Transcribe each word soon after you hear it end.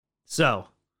So,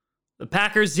 the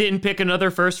Packers didn't pick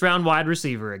another first-round wide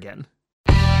receiver again.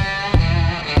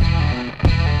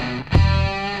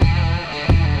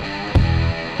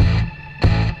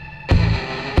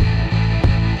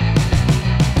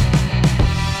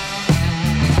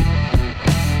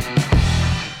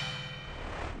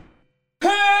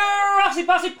 Rossi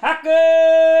Posse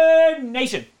Packer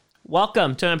Nation.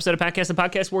 Welcome to an episode of Podcast, a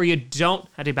podcast where you don't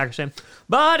have to be Packers fan,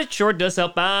 but it sure does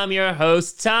help. I'm your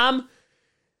host, Tom.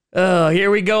 Oh, here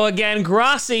we go again,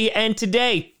 Grossi, and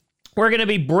today we're going to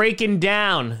be breaking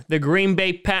down the Green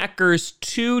Bay Packers'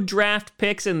 2 draft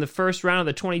picks in the first round of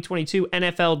the 2022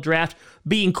 NFL Draft,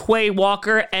 being Quay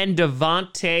Walker and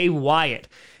Devonte Wyatt.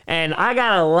 And I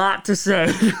got a lot to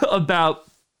say about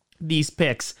these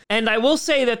picks. And I will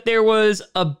say that there was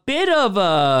a bit of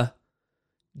a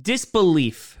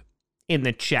disbelief in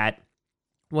the chat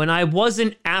when I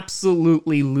wasn't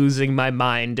absolutely losing my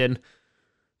mind. And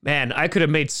man, I could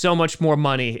have made so much more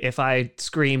money if I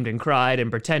screamed and cried and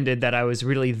pretended that I was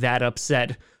really that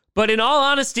upset. But in all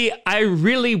honesty, I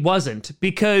really wasn't,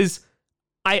 because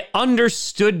I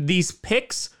understood these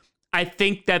picks. I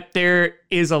think that there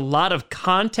is a lot of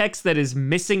context that is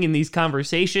missing in these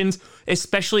conversations,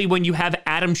 especially when you have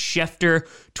Adam Schefter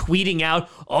tweeting out,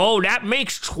 oh, that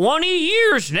makes 20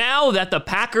 years now that the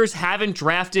Packers haven't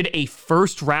drafted a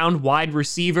first-round wide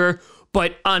receiver.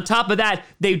 But on top of that,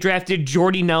 they've drafted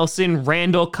Jordy Nelson,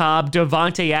 Randall Cobb,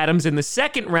 Davante Adams in the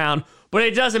second round. But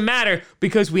it doesn't matter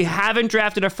because we haven't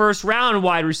drafted a first-round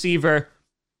wide receiver.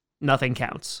 Nothing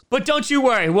counts. But don't you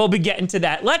worry, we'll be getting to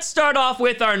that. Let's start off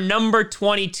with our number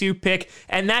 22 pick,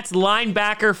 and that's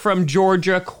linebacker from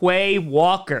Georgia, Quay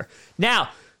Walker. Now,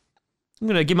 I'm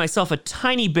going to give myself a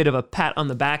tiny bit of a pat on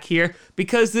the back here,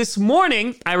 because this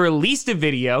morning I released a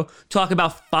video talking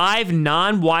about 5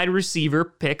 non-wide receiver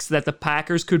picks that the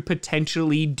Packers could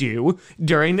potentially do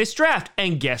during this draft.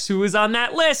 And guess who was on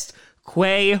that list?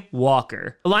 Quay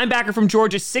Walker. A linebacker from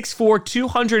Georgia, 6'4",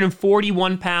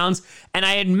 241 pounds. And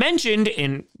I had mentioned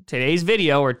in today's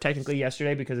video, or technically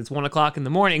yesterday because it's 1 o'clock in the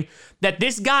morning, that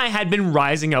this guy had been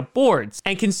rising up boards.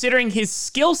 And considering his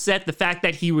skill set, the fact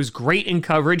that he was great in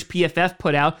coverage, PFF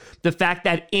put out, the fact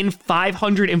that in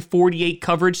 548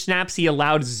 coverage snaps, he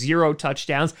allowed 0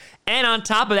 touchdowns, and on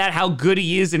top of that, how good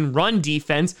he is in run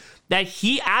defense, that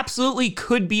he absolutely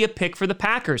could be a pick for the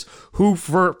Packers, who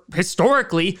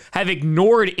historically have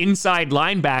ignored inside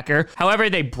linebacker. However,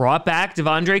 they brought back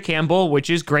Devondre Campbell, which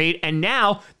is great, and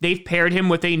now they've paired him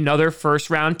with another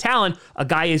first-round talent, a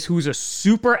guy who's a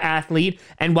super athlete,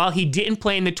 and while he didn't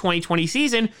play in the 2020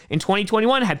 season, in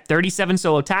 2021 had 37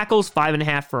 solo tackles,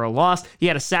 5.5 for a loss. He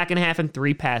had a sack and a half and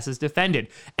 3 passes defended.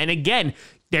 And again,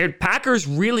 their Packers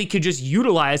really could just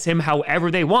utilize him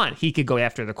however they want. He could go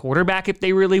after the quarterback if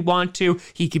they really want to.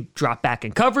 He could drop back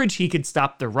in coverage. He could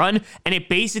stop the run. And it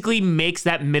basically makes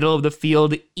that middle of the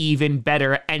field even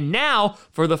better. And now,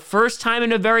 for the first time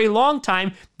in a very long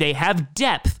time, they have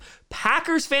depth.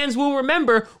 Packers fans will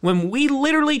remember when we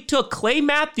literally took Clay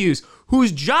Matthews,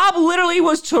 whose job literally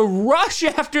was to rush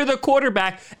after the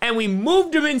quarterback, and we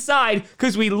moved him inside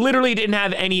because we literally didn't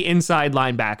have any inside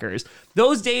linebackers.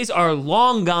 Those days are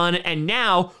long gone, and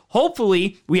now,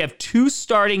 hopefully, we have 2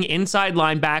 starting inside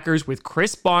linebackers with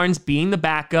Chris Barnes being the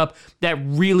backup that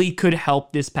really could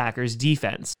help this Packers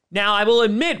defense. Now, I will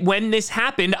admit, when this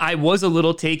happened, I was a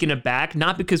little taken aback,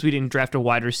 not because we didn't draft a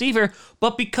wide receiver,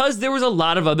 but because there was a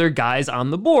lot of other guys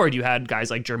on the board. You had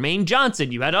guys like Jermaine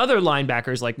Johnson, you had other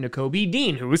linebackers like Nakobe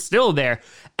Dean, who was still there.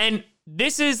 And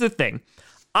this is the thing.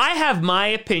 I have my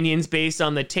opinions based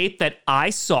on the tape that I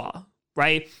saw,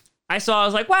 right? I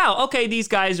was like, wow, okay, these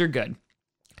guys are good.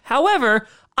 However,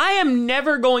 I am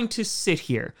never going to sit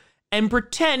here and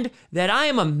pretend that I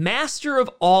am a master of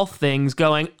all things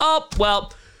going, oh,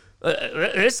 well,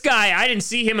 this guy, I didn't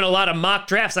see him in a lot of mock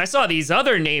drafts. I saw these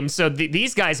other names, so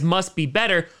these guys must be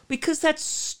better, because that's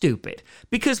stupid.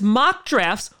 Because mock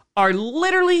drafts are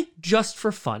literally just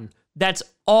for fun. That's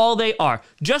all they are.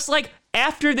 Just like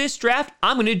after this draft,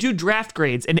 I'm going to do draft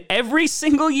grades. And every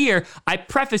single year, I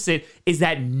preface it, is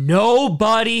that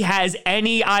nobody has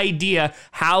any idea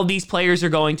how these players are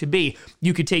going to be.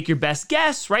 You could take your best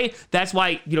guess, right? That's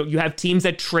why, you have teams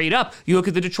that trade up. You look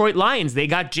at the Detroit Lions, they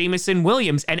got Jameson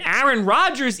Williams. And Aaron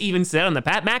Rodgers even said on the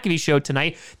Pat McAfee show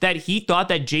tonight that he thought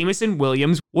that Jameson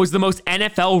Williams was the most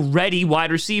NFL-ready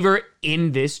wide receiver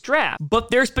in this draft. But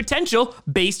there's potential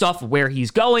based off where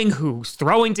he's going, who's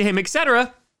throwing to him,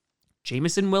 etc.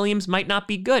 Jameson Williams might not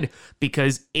be good,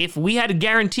 because if we had a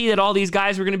guarantee that all these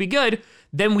guys were going to be good,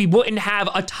 then we wouldn't have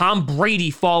a Tom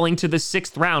Brady falling to the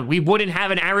 6th round. We wouldn't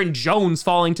have an Aaron Jones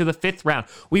falling to the 5th round.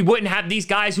 We wouldn't have these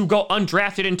guys who go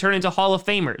undrafted and turn into Hall of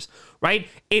Famers, right?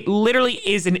 It literally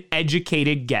is an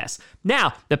educated guess.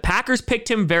 Now, the Packers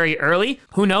picked him very early.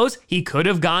 Who knows? He could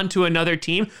have gone to another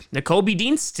team. Nakobe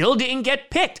Dean still didn't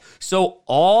get picked. So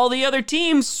all the other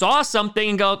teams saw something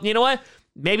and go, you know what?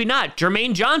 Maybe not.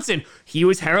 Jermaine Johnson, he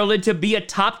was heralded to be a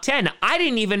top 10. I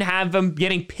didn't even have him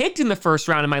getting picked in the 1st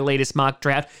round in my latest mock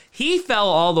draft. He fell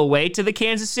all the way to the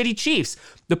Kansas City Chiefs.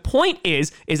 The point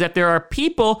is that there are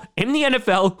people in the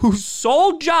NFL whose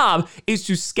sole job is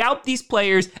to scout these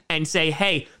players and say,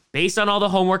 hey, based on all the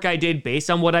homework I did, based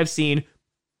on what I've seen,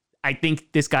 I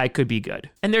think this guy could be good.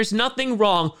 And there's nothing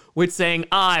wrong with saying,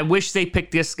 I wish they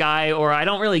picked this guy, or I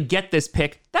don't really get this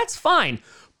pick. That's fine.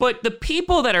 But the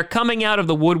people that are coming out of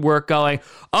the woodwork going,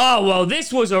 oh, well,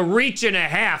 this was a reach and a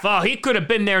half. Oh, he could have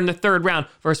been there in the 3rd round.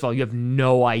 First of all, you have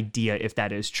no idea if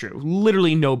that is true.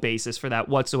 Literally no basis for that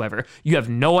whatsoever. You have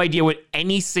no idea what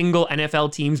any single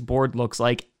NFL team's board looks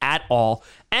like at all.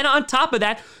 And on top of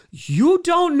that, you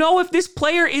don't know if this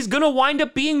player is going to wind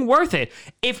up being worth it.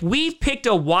 If we've picked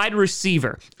a wide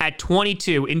receiver at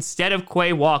 22 instead of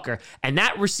Quay Walker, and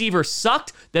that receiver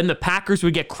sucked, then the Packers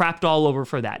would get crapped all over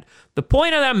for that. The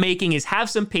point that I'm making is have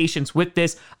some patience with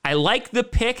this. I like the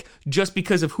pick just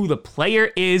because of who the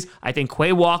player is. I think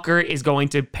Quay Walker is going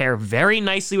to pair very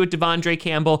nicely with Devondre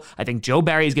Campbell. I think Joe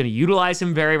Barry is going to utilize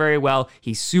him very, very well.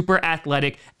 He's super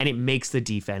athletic, and it makes the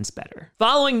defense better.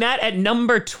 Following that, at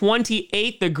number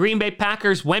 28, the Green Bay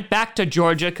Packers went back to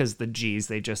Georgia because the G's,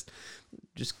 they just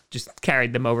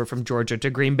carried them over from Georgia to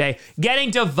Green Bay,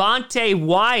 getting Devontae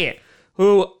Wyatt,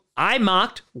 who I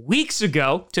mocked weeks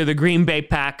ago to the Green Bay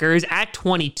Packers at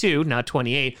 22, not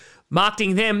 28,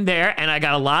 mocking him there, and I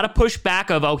got a lot of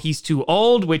pushback of, oh, he's too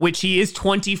old, which he is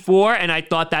 24, and I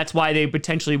thought that's why they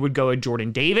potentially would go at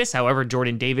Jordan Davis. However,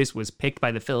 Jordan Davis was picked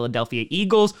by the Philadelphia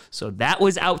Eagles, so that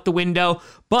was out the window.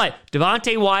 But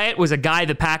Devontae Wyatt was a guy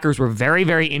the Packers were very,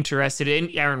 very interested in.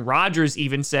 Aaron Rodgers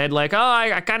even said, like, oh,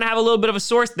 I kind of have a little bit of a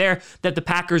source there that the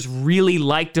Packers really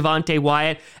like Devontae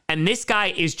Wyatt, and this guy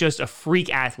is just a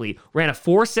freak athlete. Ran a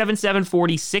 4.77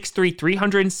 40, 6'3",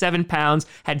 307 pounds,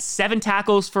 had 7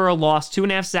 tackles for a loss,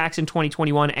 2.5 sacks in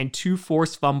 2021, and 2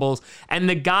 forced fumbles. And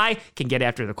the guy can get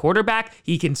after the quarterback.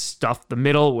 He can stuff the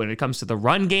middle when it comes to the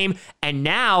run game. And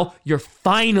now you're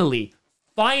finally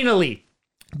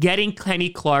getting Kenny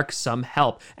Clark some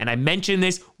help. And I mentioned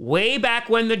this way back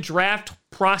when the draft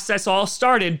process all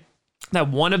started, that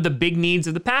one of the big needs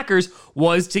of the Packers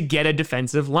was to get a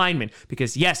defensive lineman.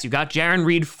 Because yes, you got Jarran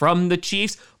Reed from the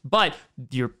Chiefs, but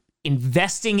you're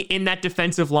investing in that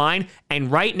defensive line.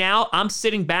 And right now, I'm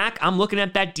sitting back, I'm looking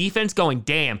at that defense going,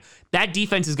 damn, that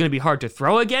defense is going to be hard to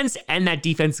throw against, and that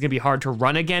defense is going to be hard to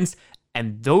run against.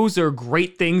 And those are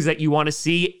great things that you want to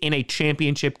see in a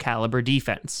championship caliber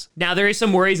defense. Now, there is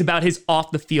some worries about his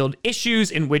off the field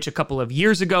issues, in which a couple of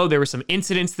years ago, there were some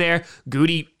incidents there.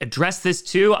 Goody addressed this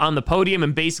too on the podium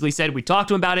and basically said, we talked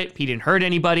to him about it. He didn't hurt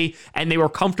anybody, and they were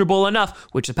comfortable enough,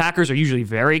 which the Packers are usually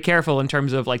very careful in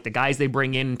terms of like the guys they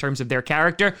bring in terms of their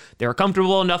character. They were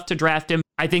comfortable enough to draft him.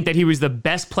 I think that he was the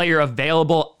best player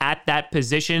available at that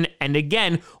position. And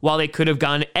again, while they could have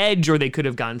gone edge or they could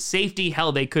have gone safety,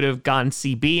 hell, they could have gone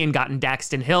CB and gotten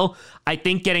Daxton Hill. I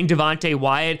think getting Devontae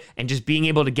Wyatt and just being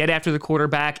able to get after the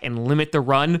quarterback and limit the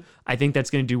run, I think that's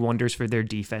going to do wonders for their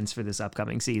defense for this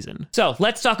upcoming season. So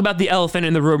let's talk about the elephant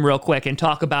in the room real quick and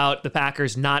talk about the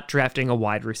Packers not drafting a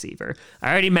wide receiver. I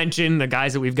already mentioned the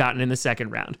guys that we've gotten in the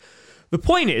 2nd round. The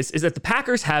point is that the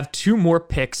Packers have 2 more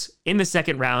picks in the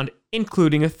 2nd round,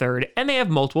 including a 3rd, and they have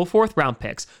multiple 4th round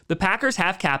picks. The Packers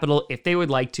have capital if they would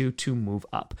like to move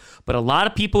up. But a lot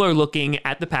of people are looking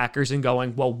at the Packers and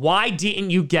going, well, why didn't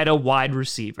you get a wide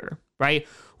receiver, right?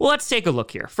 Well, let's take a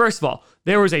look here. First of all,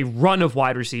 there was a run of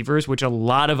wide receivers, which a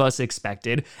lot of us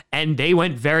expected, and they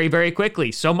went very, very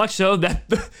quickly. So much so that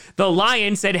the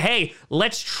Lions said, hey,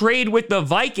 let's trade with the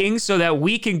Vikings so that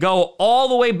we can go all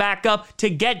the way back up to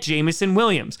get Jameson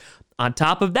Williams. On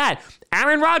top of that,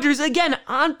 Aaron Rodgers, again,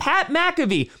 on Pat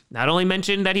McAfee, not only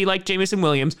mentioned that he liked Jameson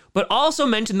Williams, but also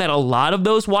mentioned that a lot of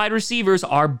those wide receivers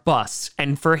are busts.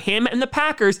 And for him and the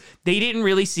Packers, they didn't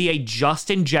really see a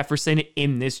Justin Jefferson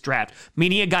in this draft,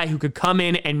 meaning a guy who could come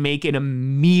in and make an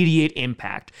immediate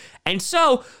impact. And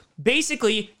so,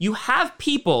 basically, you have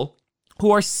people who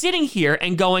are sitting here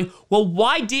and going, well,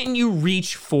 why didn't you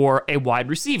reach for a wide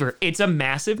receiver? It's a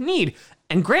massive need.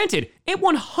 And granted, it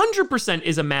 100%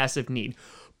 is a massive need.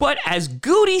 But as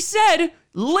Goody said,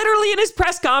 literally in his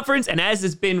press conference, and as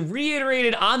has been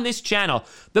reiterated on this channel,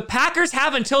 the Packers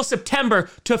have until September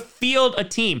to field a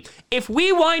team. If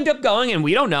we wind up going, and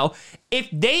we don't know, if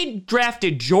they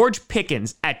drafted George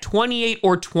Pickens at 28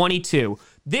 or 22,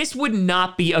 this would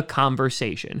not be a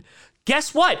conversation.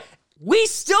 Guess what? We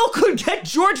still could get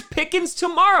George Pickens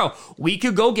tomorrow. We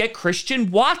could go get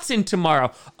Christian Watson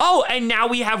tomorrow. Oh, and now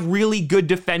we have really good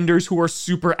defenders who are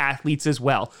super athletes as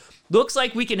well. Looks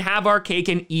like we can have our cake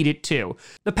and eat it too.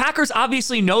 The Packers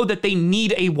obviously know that they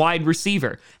need a wide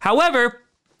receiver. However,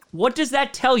 what does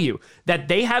that tell you? That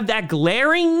they have that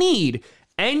glaring need,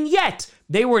 and yet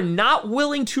they were not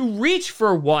willing to reach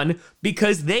for one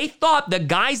because they thought the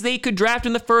guys they could draft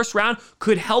in the first round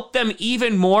could help them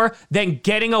even more than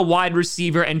getting a wide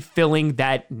receiver and filling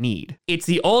that need. It's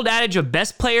the old adage of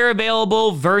best player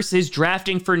available versus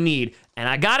drafting for need. And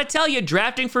I gotta tell you,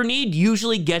 drafting for need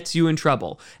usually gets you in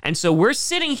trouble. And so we're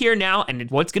sitting here now,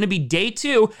 and what's gonna be day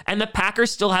 2, and the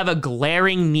Packers still have a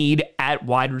glaring need at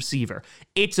wide receiver.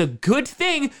 It's a good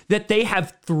thing that they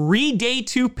have 3 day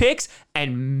 2 picks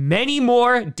and many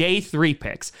more day 3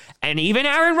 picks. And even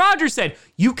Aaron Rodgers said,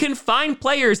 you can find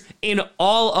players in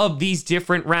all of these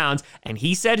different rounds. And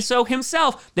he said so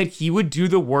himself that he would do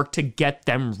the work to get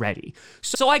them ready.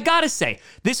 So I gotta say,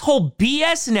 this whole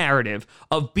BS narrative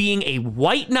of being a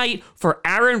white knight for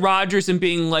Aaron Rodgers and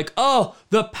being like, oh,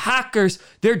 the Packers,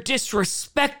 they're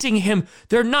disrespecting him.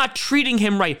 They're not treating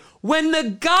him right. When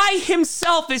the guy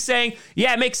himself is saying,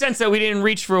 yeah, it makes sense that we didn't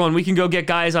reach for one. We can go get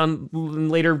guys on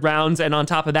later rounds. And on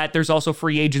top of that, there's also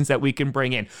free agents that we can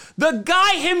bring in. The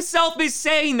guy himself is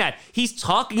saying that. He's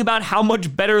talking about how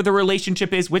much better the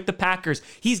relationship is with the Packers.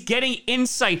 He's getting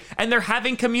insight and they're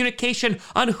having communication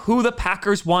on who the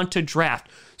Packers want to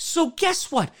draft. So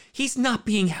guess what? He's not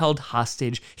being held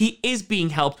hostage. He is being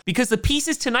helped because the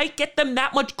pieces tonight get them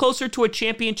that much closer to a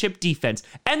championship defense.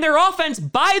 And their offense,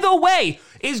 by the way,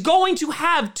 is going to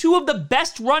have 2 of the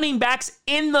best running backs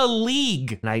in the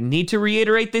league. And I need to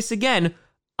reiterate this again.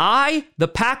 The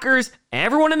Packers,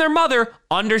 everyone and their mother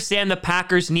understand the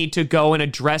Packers need to go and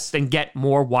address and get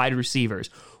more wide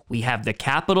receivers. We have the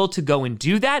capital to go and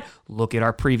do that. Look at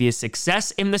our previous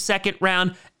success in the second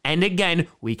round. And again,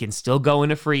 we can still go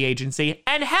into free agency.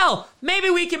 And hell, maybe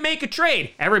we can make a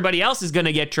trade. Everybody else is going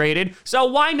to get traded, so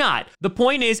why not? The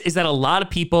point is that a lot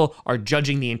of people are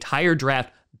judging the entire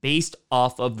draft based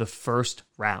off of the first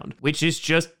round, which is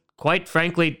just, quite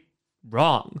frankly,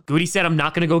 wrong. Goody said, I'm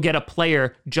not going to go get a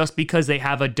player just because they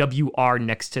have a WR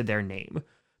next to their name.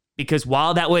 Because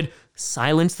while that would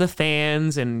silence the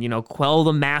fans and, quell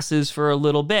the masses for a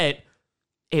little bit,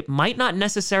 it might not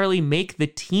necessarily make the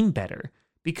team better.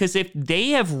 Because if they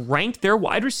have ranked their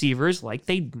wide receivers like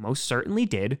they most certainly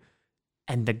did,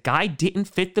 and the guy didn't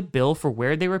fit the bill for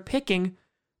where they were picking,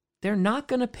 they're not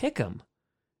going to pick him.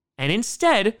 And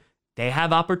instead, they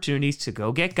have opportunities to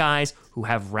go get guys who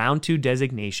have round 2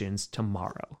 designations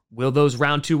tomorrow. Will those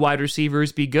round 2 wide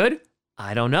receivers be good?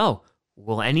 I don't know.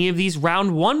 Will any of these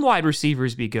round 1 wide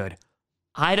receivers be good?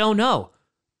 I don't know.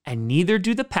 And neither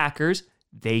do the Packers.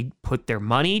 They put their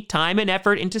money, time, and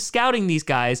effort into scouting these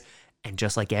guys. And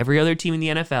just like every other team in the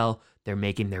NFL, they're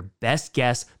making their best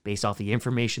guess based off the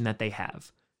information that they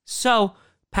have. So,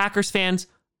 Packers fans,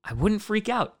 I wouldn't freak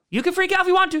out. You can freak out if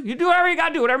you want to. You do whatever you got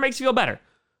to do, whatever makes you feel better.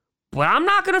 But I'm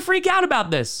not going to freak out about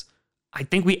this. I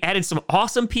think we added some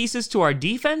awesome pieces to our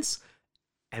defense.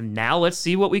 And now let's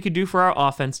see what we could do for our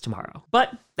offense tomorrow.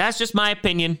 But that's just my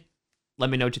opinion. Let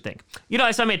me know what you think. You know,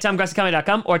 I saw me at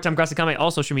TomGrassiComedy.com or TomGrassiComedy,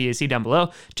 all social media, see down below.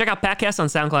 Check out podcasts on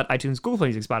SoundCloud, iTunes, Google Play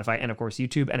Music, Spotify, and of course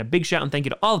YouTube. And a big shout and thank you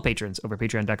to all the patrons over at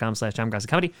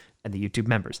patreon.com/TomGrassiComedy and the YouTube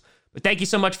members. But thank you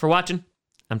so much for watching.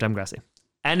 I'm Tom Grassi.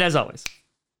 And as always,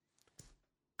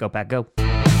 go Pack, go.